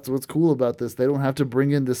 Like that's what's cool about this. They don't have to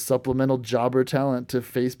bring in this supplemental jobber talent to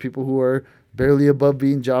face people who are barely above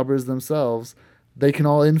being jobbers themselves. They can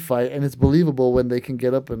all infight, and it's believable when they can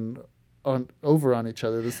get up and over on each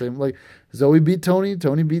other. The same, like Zoe beat Toni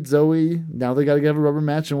beat Zoe. Now they got to have a rubber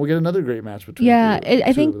match, and we'll get another great match between. Yeah,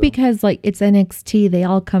 I think because like it's NXT, they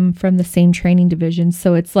all come from the same training division,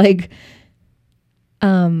 so it's like,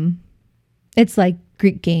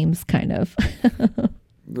 Greek games kind of.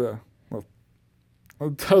 Yeah, well,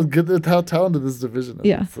 how good, how talented this division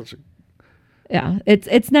is. Yeah,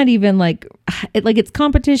 it's not even like it's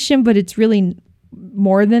competition, but it's really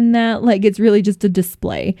more than that. Like it's really just a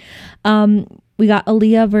display. We got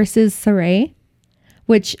Aaliyah versus Saray,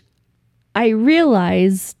 which I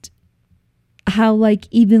realized how like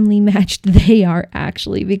evenly matched they are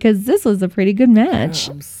actually, because this was a pretty good match.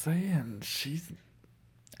 Yeah, I'm saying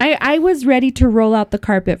I was ready to roll out the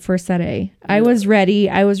carpet for Saray. I was ready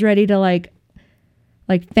to like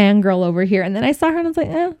fangirl over here, and then I saw her and I was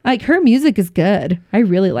like, like her music is good. I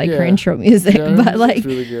really like her intro music, but like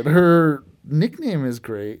really good. Her nickname is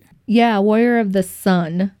great. Yeah, Warrior of the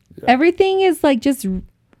Sun. Yeah. Everything is like just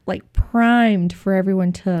like primed for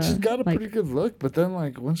everyone to. She's got a pretty good look, but then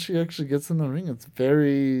like once she actually gets in the ring, it's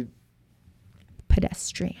very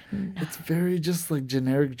pedestrian. It's very just like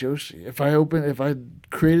generic Joshi. If I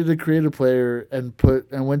created a creative player and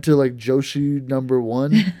went to like Joshi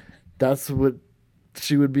 #1, that's what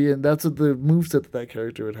she would be, and that's what the moveset that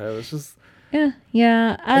character would have. It's just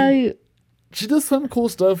she does some cool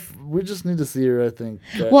stuff. We just need to see her, I think.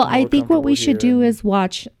 Well, I think what we should do is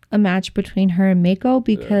watch a match between her and Mako,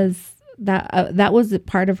 because that was a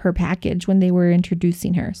part of her package when they were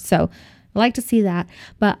introducing her. So I like to see that.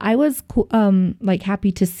 But I was like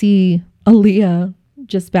happy to see Aaliyah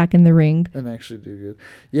just back in the ring and actually do good.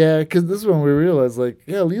 Yeah, because this is when we realized, like,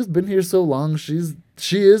 Aaliyah's been here so long. She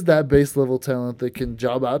is that base level talent that can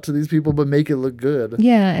job out to these people but make it look good.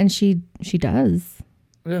 Yeah, and she does.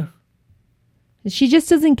 Yeah. She just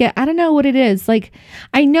doesn't get, I don't know what it is. Like,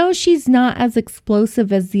 I know she's not as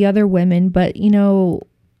explosive as the other women, but, you know,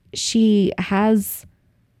 she has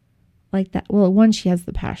like that. Well, one, she has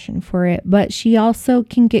the passion for it, but she also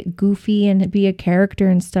can get goofy and be a character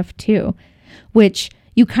and stuff too, which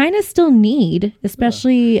you kind of still need,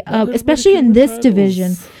 especially in this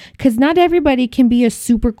division, because not everybody can be a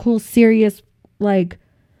super cool, serious, like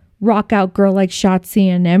rock out girl like Shotzi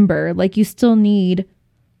and Ember. Like, you still need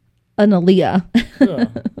an Aaliyah.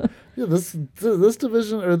 Yeah, this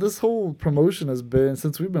division, or this whole promotion, has been,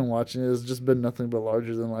 since we've been watching it, has just been nothing but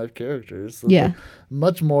larger than life characters. So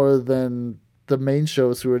much more than the main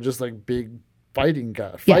shows, who are just like big fighty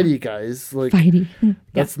guys. Like,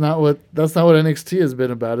 that's not what NXT has been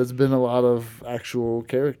about. It's been a lot of actual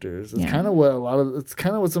characters. It's kind of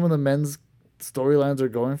what some of the men's storylines are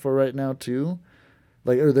going for right now too.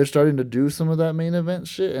 Like, they're starting to do some of that main event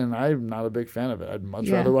shit, and I'm not a big fan of it. I'd much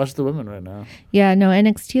rather watch the women right now. Yeah, no,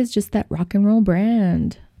 NXT is just that rock and roll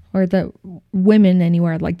brand, or the women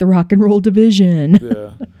anywhere, like the rock and roll division.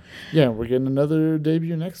 Yeah, we're getting another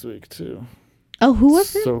debut next week too. Oh, who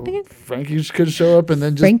was it? So Frankie could show up and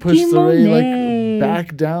then just push Saray like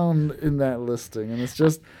back down in that listing, and it's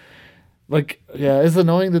just like, it's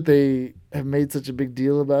annoying that they have made such a big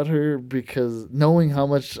deal about her, because knowing how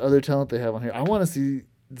much other talent they have on here, I want to see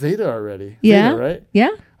Zeta already. Yeah. Zeta, right?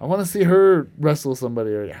 Yeah. I want to see her wrestle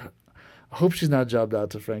somebody already. I hope she's not jobbed out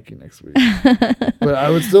to Frankie next week. But I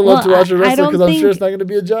would still love to watch her wrestle because I'm sure it's not going to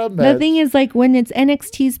be a job match. The thing is, like, when it's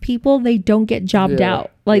NXT's people, they don't get jobbed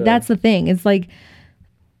out. Like, that's the thing. It's like,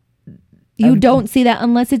 you don't see that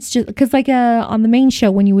unless it's just because, like, on the main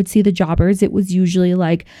show, when you would see the jobbers, it was usually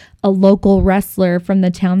like a local wrestler from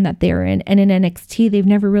the town that they're in. And in NXT, they've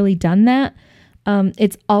never really done that.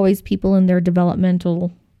 It's always people in their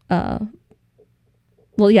developmental,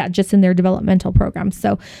 just in their developmental programs.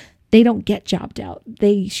 So they don't get jobbed out.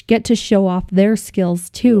 They get to show off their skills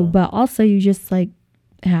too, but also you just like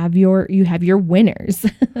have your winners.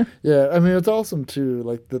 Yeah, I mean it's awesome too,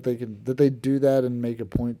 like that they do that and make a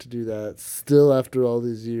point to do that still after all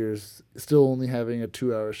these years, still only having a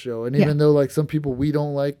 2-hour show. And even though like some people we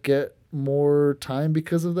don't like get more time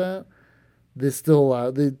because of that, they still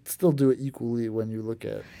do it equally when you look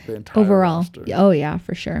at the entire overall roster. Oh yeah,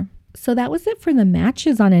 for sure. So that was it for the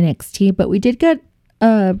matches on NXT, but we did get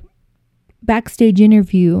a backstage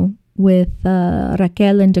interview with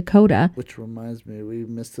Raquel and Dakota. Which reminds me, we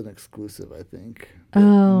missed an exclusive, I think.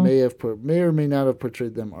 Oh. May or may not have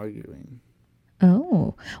portrayed them arguing.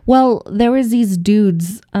 Oh. Well, there was these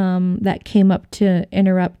dudes that came up to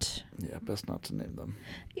interrupt. Yeah, best not to name them.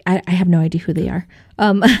 I have no idea who they are.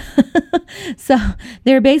 So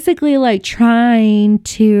they're basically like trying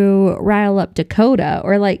to rile up Dakota,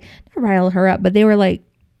 or like not rile her up, but they were like,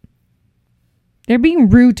 they're being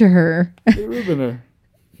rude to her. They're ribbing her.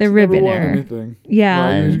 They're She ribbing never won her. anything.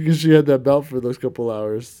 Yeah. Because she had that belt for those couple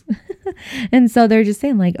hours. And so they're just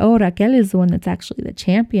saying like, oh, Raquel is the one that's actually the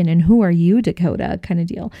champion. And who are you, Dakota? Kind of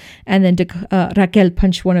deal. And then Raquel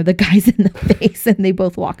punched one of the guys in the face and they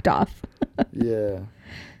both walked off. Yeah.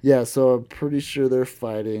 Yeah, so I'm pretty sure they're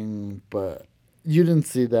fighting, but you didn't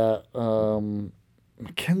see that.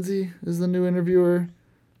 Mackenzie is the new interviewer.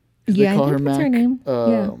 Yeah, I think that's her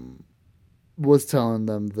name. Was telling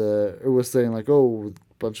them was saying like, oh,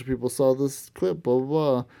 a bunch of people saw this clip, blah, blah,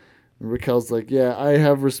 blah. And Raquel's like, yeah, I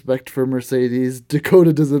have respect for Mercedes.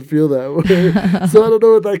 Dakota doesn't feel that way. So I don't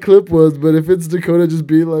know what that clip was, but if it's Dakota just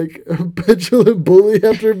being like a petulant bully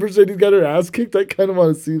after Mercedes got her ass kicked, I kind of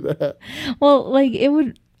want to see that. Well, like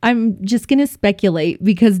I'm just going to speculate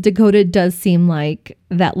because Dakota does seem like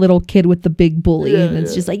that little kid with the big bully. Yeah, and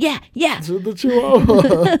it's just like, yeah. So the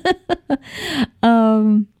Chihuahua.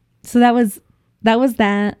 So that was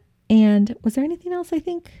that. And was there anything else, I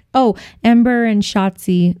think? Oh, Ember and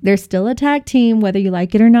Shotzi, they're still a tag team, whether you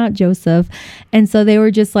like it or not, Joseph. And so they were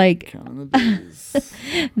just like, Counting the days.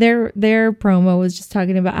 their promo was just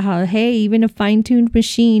talking about how, hey, even a fine-tuned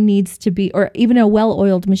machine needs to be, or even a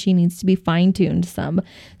well-oiled machine needs to be fine-tuned some.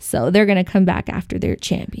 So they're going to come back after their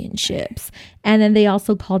championships. And then they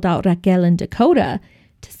also called out Raquel and Dakota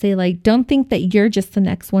to say, like, don't think that you're just the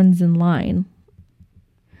next ones in line.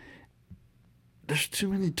 There's too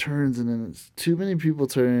many turns and it's too many people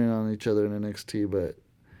turning on each other in NXT, but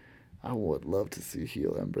I would love to see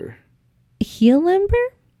heel Ember. Heel Ember?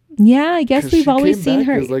 Yeah, I guess we've always seen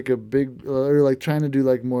her as like a big, or like trying to do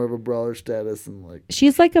like more of a brawler status, and like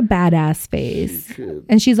she's like a badass face,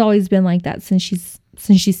 and she's always been like that since she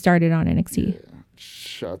started on NXT. Yeah.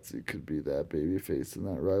 Shotzi could be that baby face in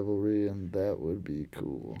that rivalry, and that would be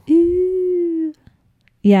cool. Ooh.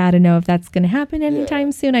 Yeah, I don't know if that's going to happen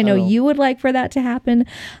anytime soon. I know you would like for that to happen.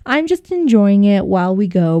 I'm just enjoying it while we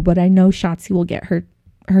go, but I know Shotzi will get her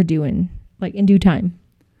due in due time.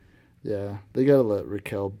 Yeah, they got to let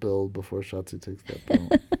Raquel build before Shotzi takes that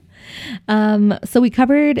belt. So we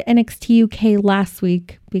covered NXT UK last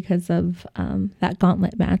week because of that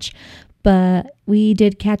gauntlet match, but we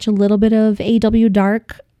did catch a little bit of AW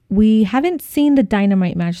Dark. We haven't seen the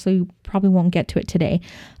Dynamite match, so we probably won't get to it today,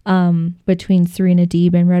 between Serena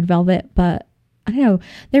Deeb and Red Velvet. But I don't know.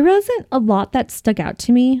 There wasn't a lot that stuck out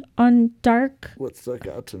to me on Dark. What stuck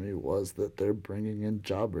out to me was that they're bringing in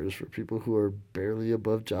jobbers for people who are barely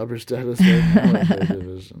above jobber status right now in their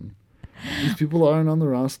division. These people aren't on the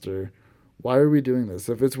roster. Why are we doing this?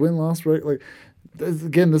 If it's win-loss record, like,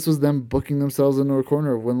 again, this was them booking themselves into a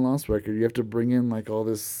corner of win-loss record. You have to bring in like all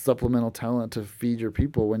this supplemental talent to feed your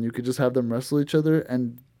people when you could just have them wrestle each other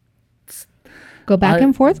and go back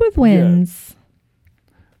and forth with wins. Yeah.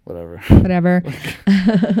 Whatever.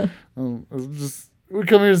 We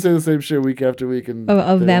come here to say the same shit week after week and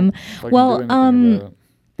of them. Well,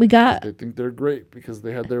 we got. They think they're great because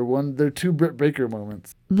they had their two Britt Baker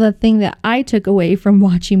moments. The thing that I took away from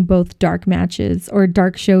watching both Dark matches or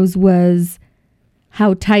Dark shows was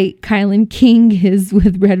how tight Kylan King is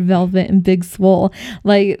with Red Velvet and Big Swole.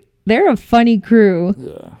 Like, they're a funny crew.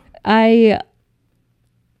 Yeah.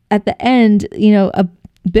 At the end, a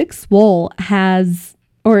Big Swole has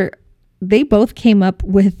or they both came up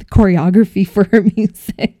with choreography for her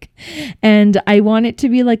music. And I want it to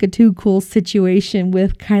be like a Too Cool situation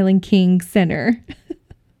with Kylan King center.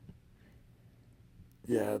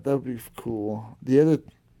 Yeah, that would be cool. The other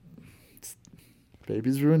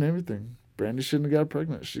babies ruin everything. Brandy shouldn't have got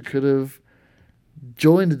pregnant. She could have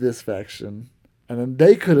joined this faction, and then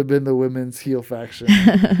they could have been the women's heel faction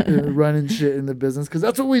running shit in the business, because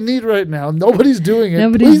that's what we need right now. Nobody's doing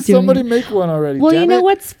it. Please, somebody make one already. Well, Damn you know it.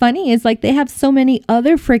 what's funny is like they have so many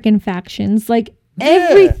other freaking factions. Like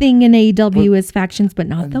everything in AEW is factions, but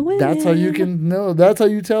not the women. That's how you can know. That's how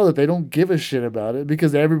you tell that they don't give a shit about it,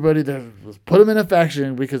 because everybody, let's put them in a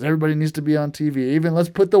faction because everybody needs to be on TV. Even let's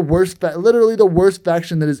put the worst, literally the worst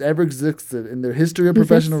faction that has ever existed in the history of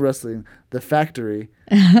professional wrestling, the Factory.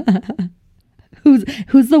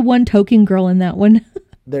 Who's the one token girl in that one?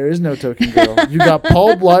 There is no token girl. You got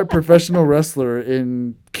Paul Blart, professional wrestler,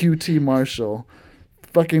 in QT Marshall.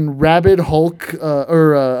 Fucking rabid Hulk,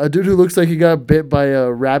 or a dude who looks like he got bit by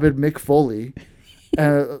a rabid Mick Foley.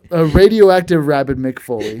 A radioactive rabid Mick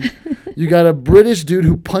Foley. You got a British dude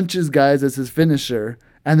who punches guys as his finisher.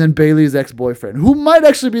 And then Bailey's ex-boyfriend, who might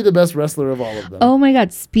actually be the best wrestler of all of them. Oh my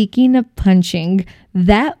God. Speaking of punching,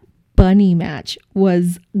 that bunny match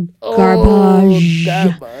was garbage.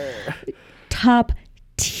 Top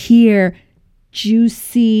tier,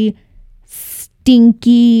 juicy,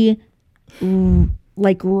 stinky,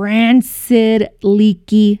 like rancid,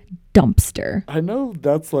 leaky dumpster. I know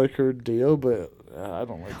that's like her deal, but I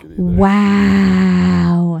don't like it either.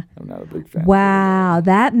 Wow. I'm not a big fan. Wow.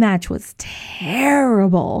 That match was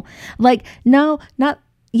terrible. Like, no, not,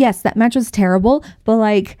 yes, that match was terrible, but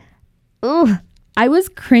like, ugh, I was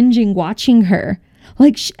cringing watching her.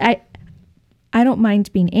 Like, I don't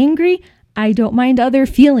mind being angry. I don't mind other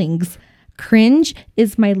feelings. Cringe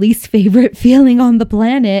is my least favorite feeling on the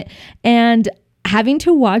planet. And having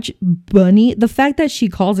to watch Bunny, the fact that she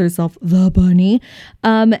calls herself the Bunny,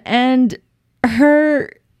 and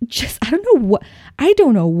her just, I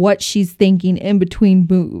don't know what she's thinking in between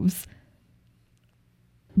moves.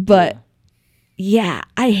 But yeah,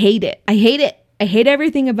 I hate it. I hate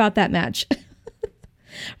everything about that match.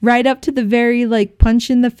 Right up to the very like punch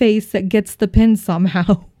in the face that gets the pin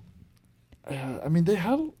somehow. I mean, they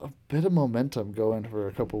had a bit of momentum going for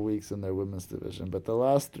a couple weeks in their women's division, but the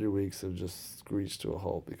last 3 weeks have just screeched to a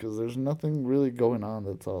halt because there's nothing really going on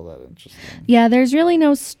that's all that interesting. Yeah, there's really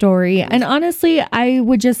no story. And honestly, I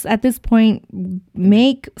would just, at this point,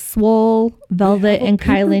 make Swole, Velvet, and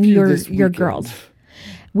Kylan your girls.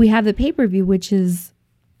 We have the pay-per-view, which is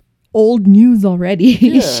old news already.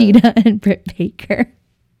 Yeah. Sheeta and Britt Baker.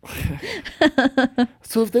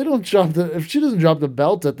 So if she doesn't drop the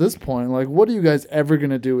belt at this point, like, what are you guys ever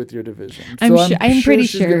gonna do with your division? I'm pretty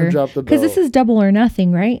she's gonna sure, drop the because belt. this is Double or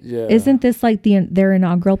Nothing, right? Yeah. Isn't this like their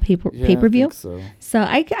inaugural pay-per-view? I think So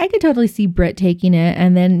I could totally see Britt taking it,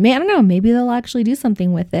 and then I don't know, maybe they'll actually do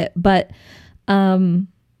something with it. But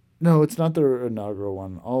no, it's not their inaugural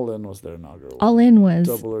one. All In was their inaugural one. All In was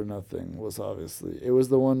Double or Nothing was obviously. It was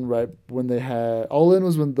the one right when they had All In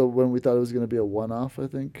was when we thought it was going to be a one-off, I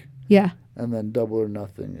think. Yeah. And then Double or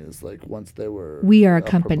Nothing is like once they were. We Are a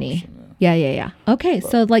Company. Promotion, Yeah. Okay,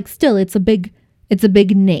 so like still, it's a big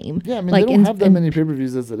name. Yeah, I mean, like they don't have that many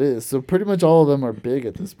pay-per-views as it is, so pretty much all of them are big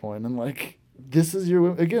at this point. And like, this is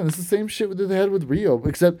it's the same shit that they had with Rio,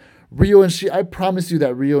 except Rio and Sheeta. I promise you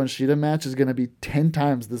that Rio and Sheeta match is going to be 10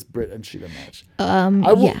 times this Britt and Sheeta match.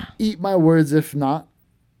 I will eat my words if not,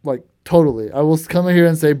 like, totally. I will come here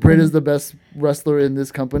and say Britt is the best wrestler in this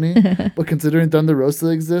company, but considering Thunder Rosa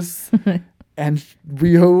exists and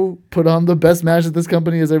Rio put on the best match that this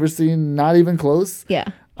company has ever seen, not even close. Yeah.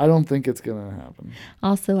 I don't think it's going to happen.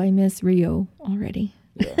 Also, I miss Rio already.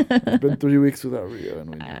 Yeah, it's been 3 weeks without Rio,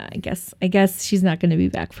 and I guess she's not going to be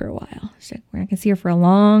back for a while. We're not going to see her for a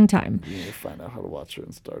long time. We need to find out how to watch her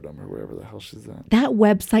in Stardom or wherever the hell she's at. That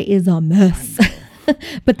website is a mess,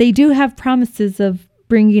 but they do have promises of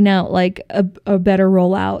bringing out like a better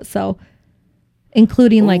rollout. So,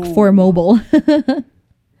 including like for mobile.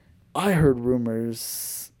 I heard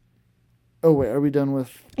rumors. Oh wait, are we done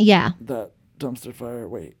with? Yeah. That dumpster fire.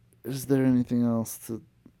 Wait, is there anything else to?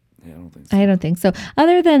 Yeah, I don't think so.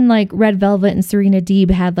 Other than like Red Velvet and Serena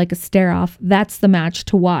Deeb had like a stare off. That's the match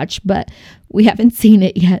to watch, but we haven't seen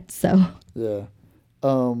it yet. So yeah,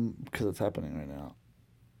 because it's happening right now.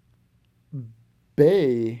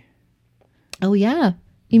 Bay. Oh yeah,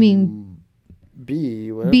 you mean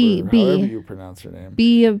B? Whatever, however you pronounce her name.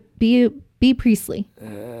 B Priestley.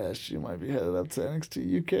 Yeah, she might be headed up to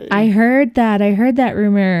NXT UK. I heard that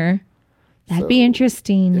rumor. That'd be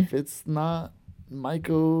interesting. If it's not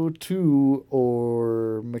Maiko 2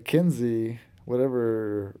 or Mackenzie,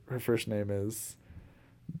 whatever her first name is.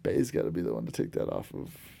 Bay's got to be the one to take that off of.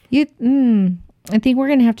 I think we're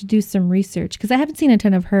gonna have to do some research because I haven't seen a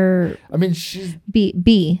ton of her. I mean, she's B.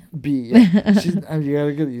 Yeah. You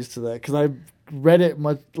gotta get used to that because I read it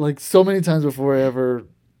so many times before I ever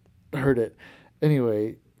heard it.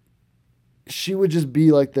 Anyway, she would just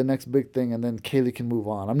be like the next big thing, and then Kaylee can move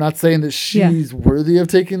on. I'm not saying that she's worthy of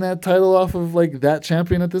taking that title off of like that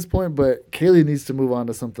champion at this point, but Kaylee needs to move on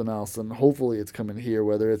to something else, and hopefully it's coming here,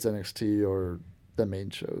 whether it's NXT or the main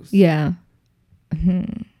shows. Yeah.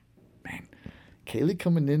 Man, Kaylee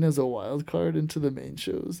coming in as a wild card into the main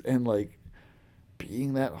shows and like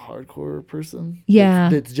being that hardcore person. Yeah.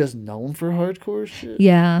 That's just known for hardcore shit.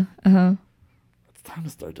 Yeah. It's time to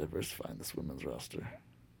start diversifying this women's roster.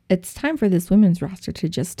 It's time for this women's roster to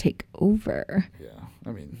just take over. Yeah. I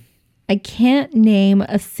mean, I can't name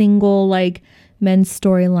a single like men's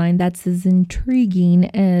storyline that's as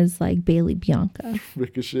intriguing as like Bailey Bianca.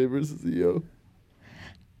 Ricochet versus EO.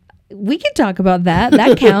 We can talk about that.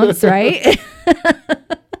 That counts, right?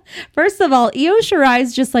 First of all, Io Shirai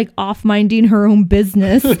is just like off minding her own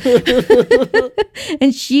business.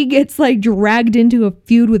 And she gets like dragged into a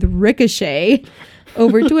feud with Ricochet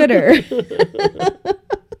over Twitter.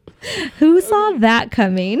 Who saw that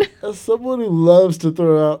coming? As someone who loves to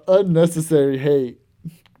throw out unnecessary hate,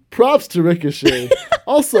 props to Ricochet.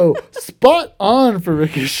 Also, spot on for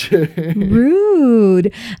Ricochet.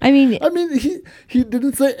 Rude. I mean, he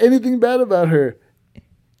didn't say anything bad about her.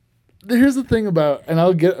 Here's the thing about, and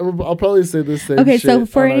I'll probably say this same okay, shit so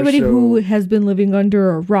for on our anybody show. who has been living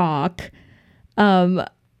under a rock,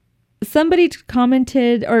 somebody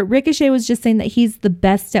commented, or Ricochet was just saying that he's the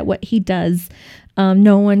best at what he does.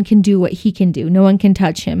 No one can do what he can do. No one can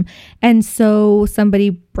touch him. And so somebody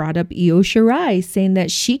brought up Io Shirai saying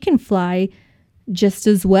that she can fly just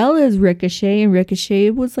as well as Ricochet. And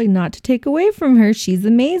Ricochet was like, not to take away from her. She's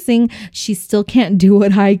amazing. She still can't do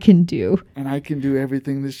what I can do. And I can do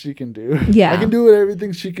everything that she can do. Yeah. I can do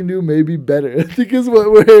everything she can do, maybe better. I think is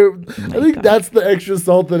what that's the extra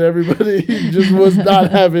salt that everybody just was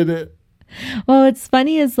not having it. Well, what's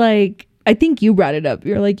funny is like, I think you brought it up.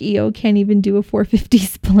 You're like, Io can't even do a 450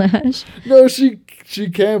 splash. No, she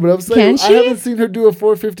can, but I'm saying I Can she? haven't seen her do a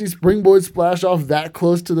 450 springboard splash off that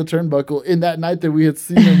close to the turnbuckle in that night that we had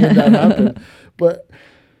seen her when that happened. But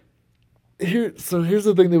here's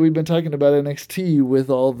the thing that we've been talking about NXT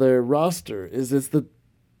with all their roster is it's the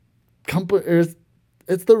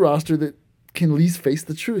roster that can least face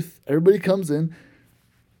the truth. Everybody comes in,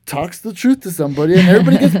 talks the truth to somebody, and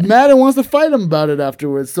everybody gets mad and wants to fight them about it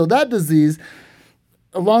afterwards. So that disease,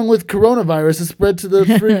 along with coronavirus, has spread to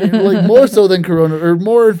the more so than corona, or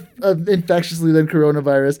more infectiously than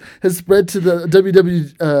coronavirus, has spread to the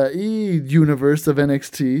WWE universe of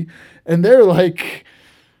NXT, and they're like,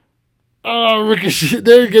 oh, Ricochet!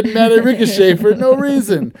 They're getting mad at Ricochet for no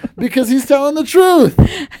reason because he's telling the truth.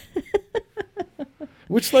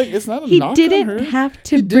 Which, like, it's not a knock on her. He didn't have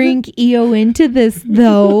to bring Io into this,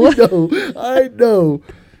 though. No, I know.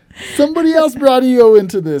 Somebody else brought Io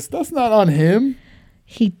into this. That's not on him.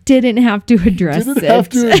 He didn't have to address it.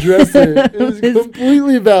 It was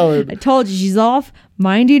completely valid. I told you, she's off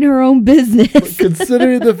minding her own business. But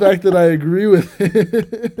considering the fact that I agree with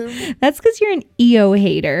him. That's because you're an Io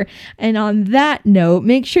hater. And on that note,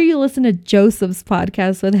 make sure you listen to Joseph's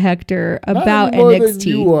podcast with Hector about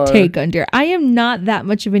NXT Take Under. I am not that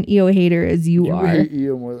much of an Io hater as you are. You hate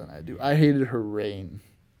Io more than I do. I hated her reign.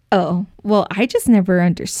 Oh, well, I just never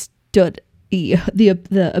understood Io,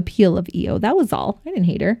 the appeal of Io. That was all. I didn't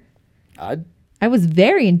hate her. I was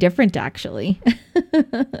very indifferent, actually.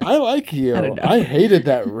 I like Io. I hated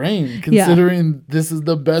that reign, considering this is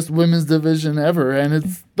the best women's division ever, and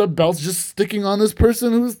it's the belt's just sticking on this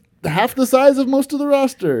person who's half the size of most of the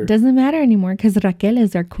roster. Doesn't matter anymore because Raquel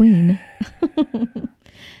is our queen.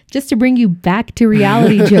 Just to bring you back to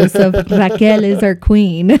reality, Joseph, Raquel is our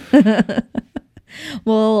queen.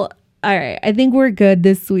 Well, all right. I think we're good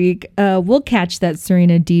this week. We'll catch that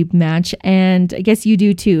Serena Deeb match, and I guess you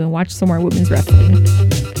do too, and watch some more women's wrestling.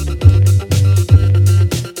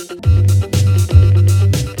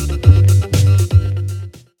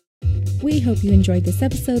 We hope you enjoyed this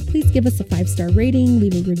episode. Please give us a 5-star rating,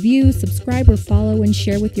 leave a review, subscribe or follow, and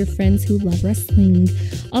share with your friends who love wrestling.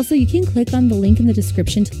 Also, you can click on the link in the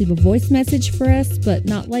description to leave a voice message for us, but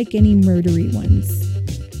not like any murdery ones.